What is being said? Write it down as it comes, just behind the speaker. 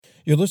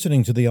You're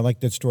listening to the I Like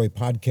That Story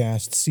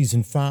podcast,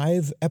 Season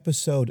 5,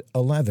 Episode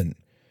 11,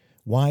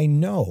 Why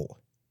No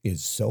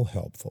is So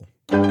Helpful.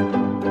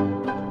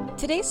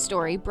 Today's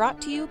story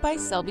brought to you by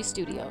Selby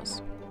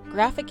Studios,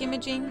 graphic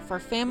imaging for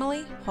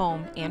family,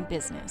 home, and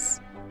business.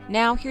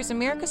 Now here's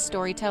America's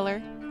storyteller,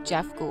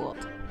 Jeff Gould.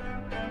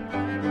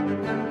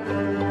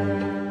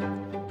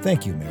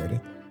 Thank you,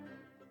 Meredith.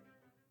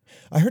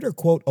 I heard a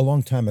quote a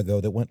long time ago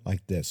that went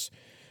like this: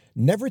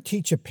 "Never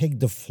teach a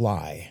pig to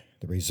fly.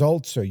 The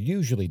results are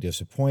usually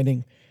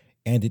disappointing,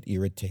 and it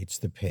irritates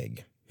the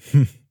pig."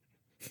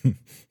 The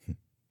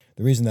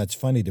reason that's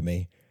funny to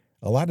me,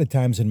 a lot of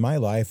times in my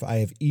life, I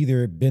have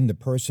either been the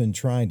person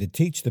trying to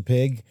teach the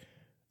pig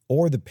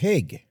or the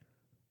pig.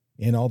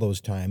 In all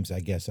those times,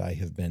 I guess I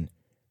have been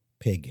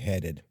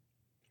pig-headed.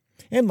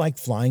 And like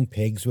flying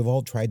pigs, we've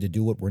all tried to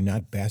do what we're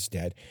not best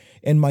at.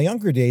 In my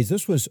younger days,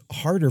 this was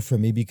harder for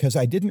me because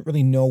I didn't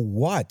really know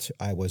what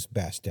I was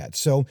best at.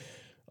 So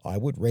I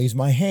would raise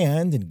my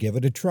hand and give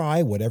it a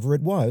try, whatever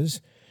it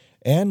was.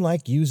 And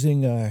like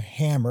using a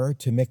hammer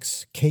to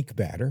mix cake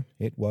batter,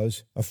 it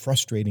was a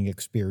frustrating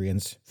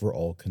experience for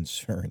all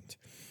concerned.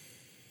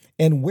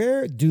 And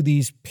where do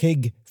these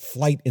pig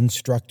flight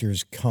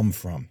instructors come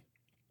from?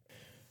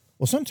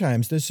 Well,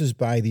 sometimes this is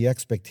by the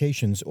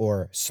expectations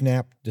or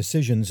snap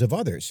decisions of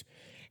others.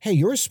 Hey,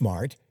 you're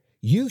smart.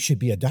 You should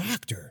be a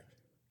doctor.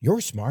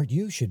 You're smart.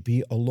 You should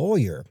be a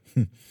lawyer.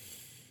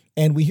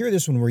 And we hear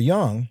this when we're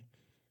young.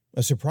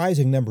 A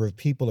surprising number of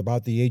people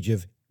about the age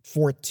of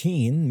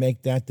 14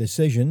 make that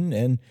decision,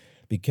 and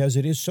because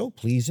it is so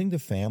pleasing to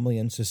family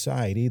and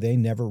society, they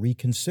never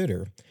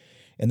reconsider.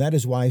 And that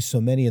is why so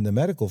many in the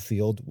medical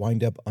field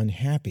wind up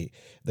unhappy.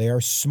 They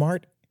are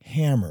smart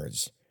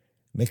hammers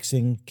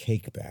mixing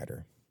cake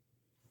batter.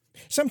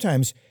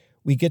 Sometimes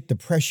we get the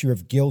pressure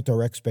of guilt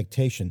or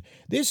expectation.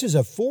 This is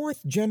a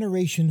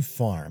fourth-generation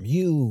farm.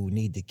 You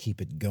need to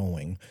keep it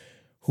going.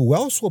 Who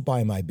else will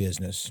buy my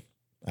business?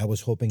 I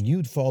was hoping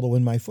you'd follow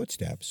in my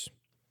footsteps.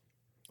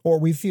 Or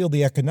we feel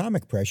the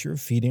economic pressure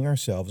of feeding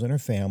ourselves and our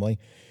family.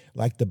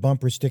 Like the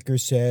bumper sticker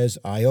says,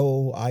 I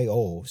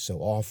owe, so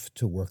off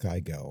to work I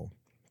go.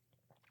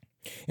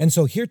 And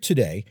so here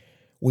today,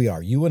 we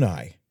are, you and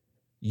I.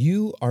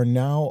 You are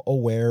now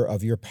aware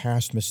of your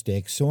past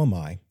mistakes, so am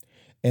I.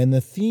 And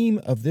the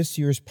theme of this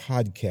year's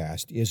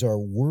podcast is our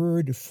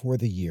word for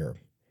the year: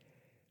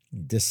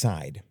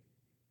 decide.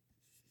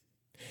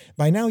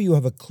 By now you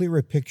have a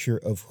clearer picture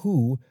of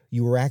who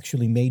you were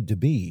actually made to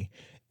be,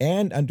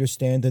 and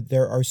understand that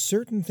there are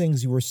certain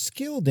things you are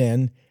skilled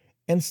in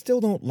and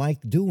still don't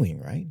like doing,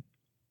 right?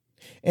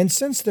 And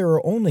since there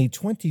are only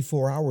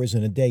 24 hours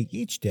in a day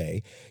each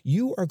day,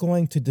 you are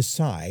going to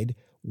decide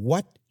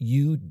what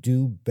you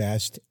do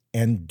best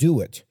and do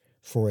it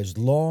for as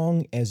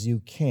long as you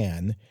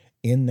can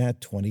in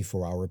that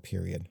 24-hour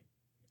period.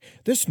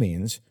 This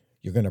means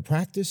you're going to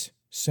practice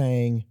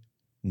saying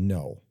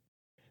no.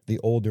 The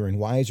older and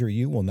wiser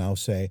you will now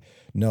say,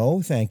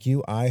 no, thank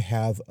you, I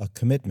have a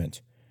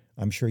commitment.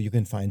 I'm sure you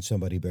can find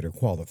somebody better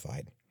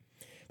qualified.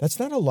 That's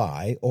not a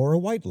lie or a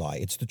white lie.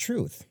 It's the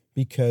truth,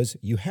 because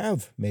you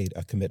have made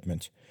a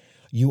commitment.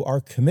 You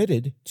are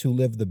committed to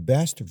live the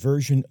best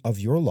version of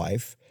your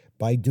life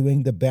by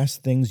doing the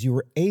best things you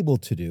are able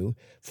to do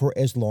for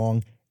as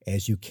long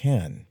as you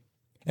can.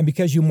 And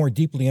because you more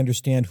deeply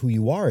understand who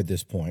you are at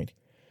this point,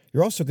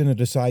 you're also going to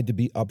decide to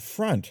be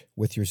upfront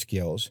with your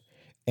skills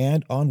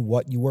and on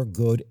what you are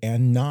good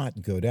and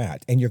not good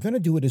at. And you're going to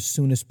do it as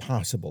soon as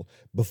possible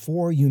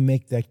before you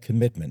make that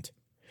commitment.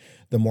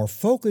 The more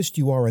focused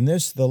you are on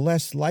this, the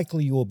less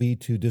likely you will be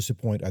to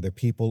disappoint other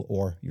people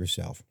or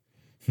yourself.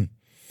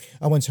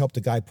 I once helped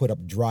a guy put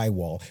up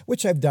drywall,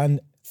 which I've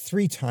done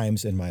 3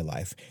 times in my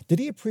life. Did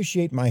he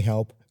appreciate my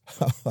help?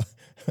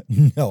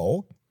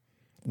 No.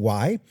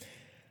 Why?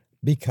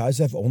 Because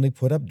I've only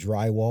put up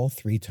drywall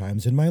 3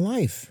 times in my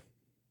life.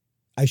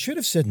 I should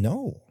have said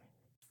no.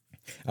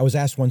 I was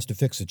asked once to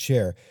fix a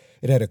chair.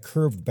 It had a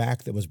curved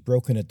back that was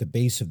broken at the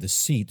base of the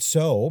seat,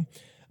 so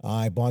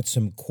I bought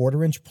some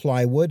 1/4-inch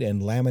plywood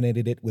and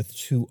laminated it with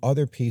 2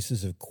 other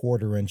pieces of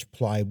 1/4-inch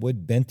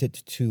plywood, bent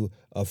it to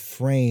a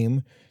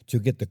frame to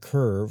get the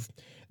curve,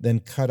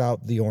 then cut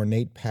out the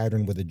ornate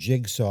pattern with a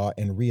jigsaw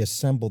and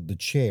reassembled the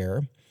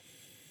chair,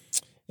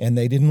 and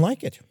they didn't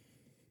like it.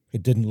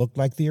 It didn't look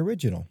like the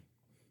original.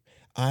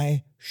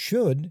 I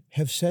should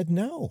have said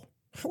no.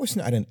 I was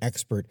not an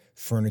expert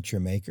furniture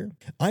maker.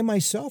 I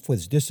myself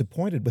was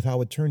disappointed with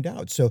how it turned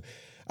out, so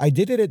I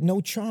did it at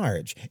no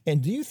charge.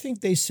 And do you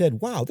think they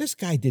said, wow, this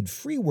guy did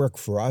free work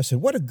for us,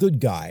 and what a good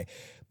guy?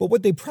 But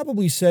what they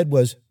probably said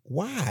was,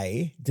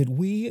 why did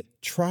we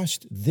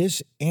trust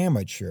this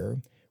amateur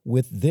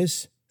with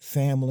this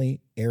family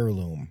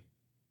heirloom?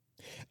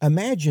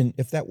 Imagine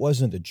if that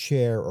wasn't a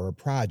chair or a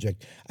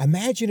project.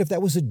 Imagine if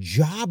that was a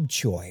job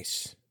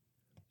choice.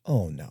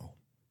 Oh, no.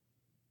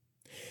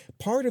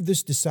 Part of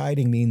this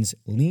deciding means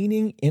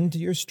leaning into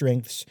your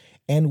strengths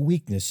and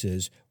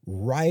weaknesses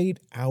right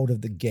out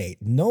of the gate.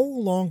 No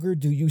longer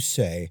do you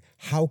say,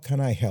 how can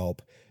I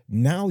help?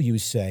 Now you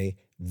say,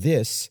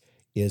 this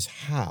is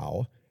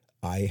how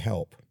I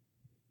help.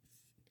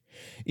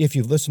 If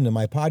you've listened to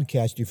my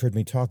podcast, you've heard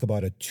me talk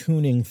about a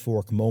tuning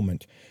fork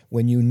moment,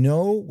 when you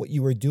know what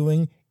you are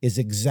doing is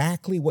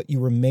exactly what you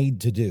were made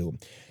to do.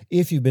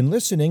 If you've been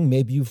listening,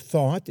 maybe you've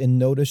thought and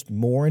noticed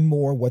more and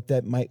more what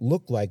that might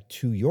look like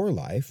to your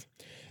life.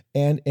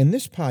 And in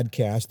this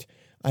podcast,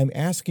 I'm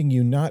asking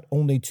you not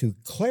only to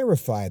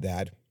clarify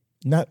that,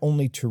 not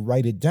only to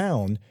write it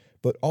down,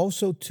 but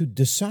also to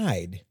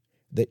decide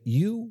that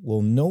you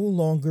will no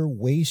longer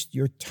waste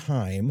your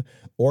time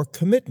or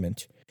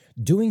commitment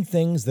doing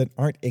things that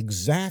aren't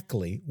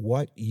exactly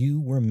what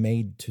you were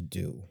made to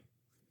do.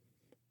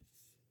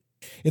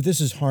 If this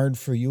is hard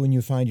for you and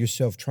you find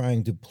yourself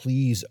trying to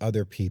please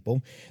other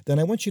people, then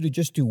I want you to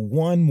just do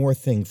one more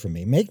thing for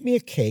me. Make me a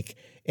cake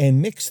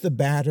and mix the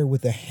batter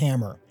with a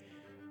hammer,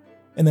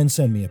 and then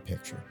send me a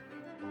picture.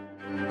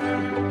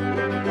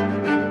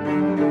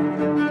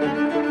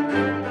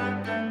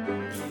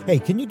 Hey,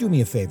 can you do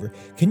me a favor?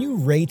 Can you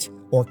rate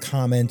or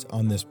comment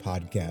on this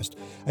podcast?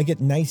 I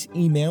get nice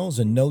emails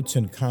and notes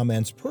and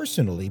comments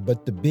personally,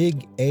 but the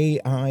big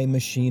AI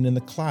machine in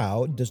the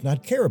cloud does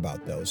not care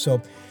about those.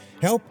 So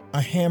help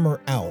a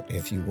hammer out,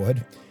 if you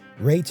would.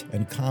 Rate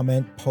and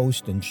comment,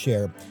 post and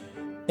share.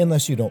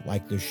 Unless you don't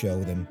like this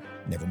show, then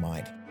never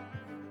mind.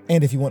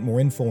 And if you want more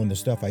info on the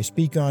stuff I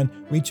speak on,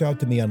 reach out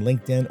to me on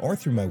LinkedIn or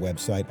through my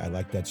website,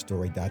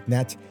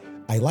 ilikethatstory.net,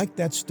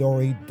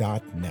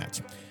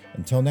 ilikethatstory.net.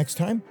 Until next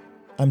time,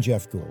 I'm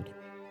Jeff Gould.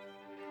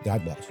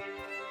 God bless.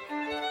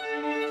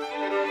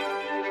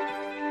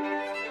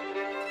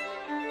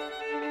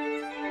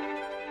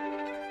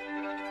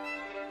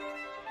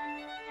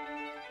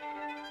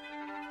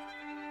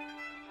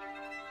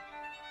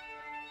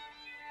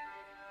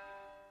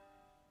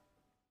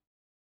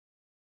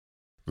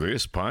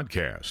 This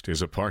podcast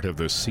is a part of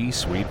the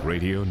C-Suite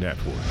Radio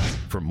Network.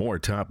 For more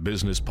top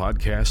business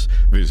podcasts,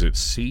 visit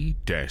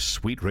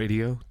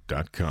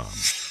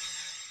c-suiteradio.com.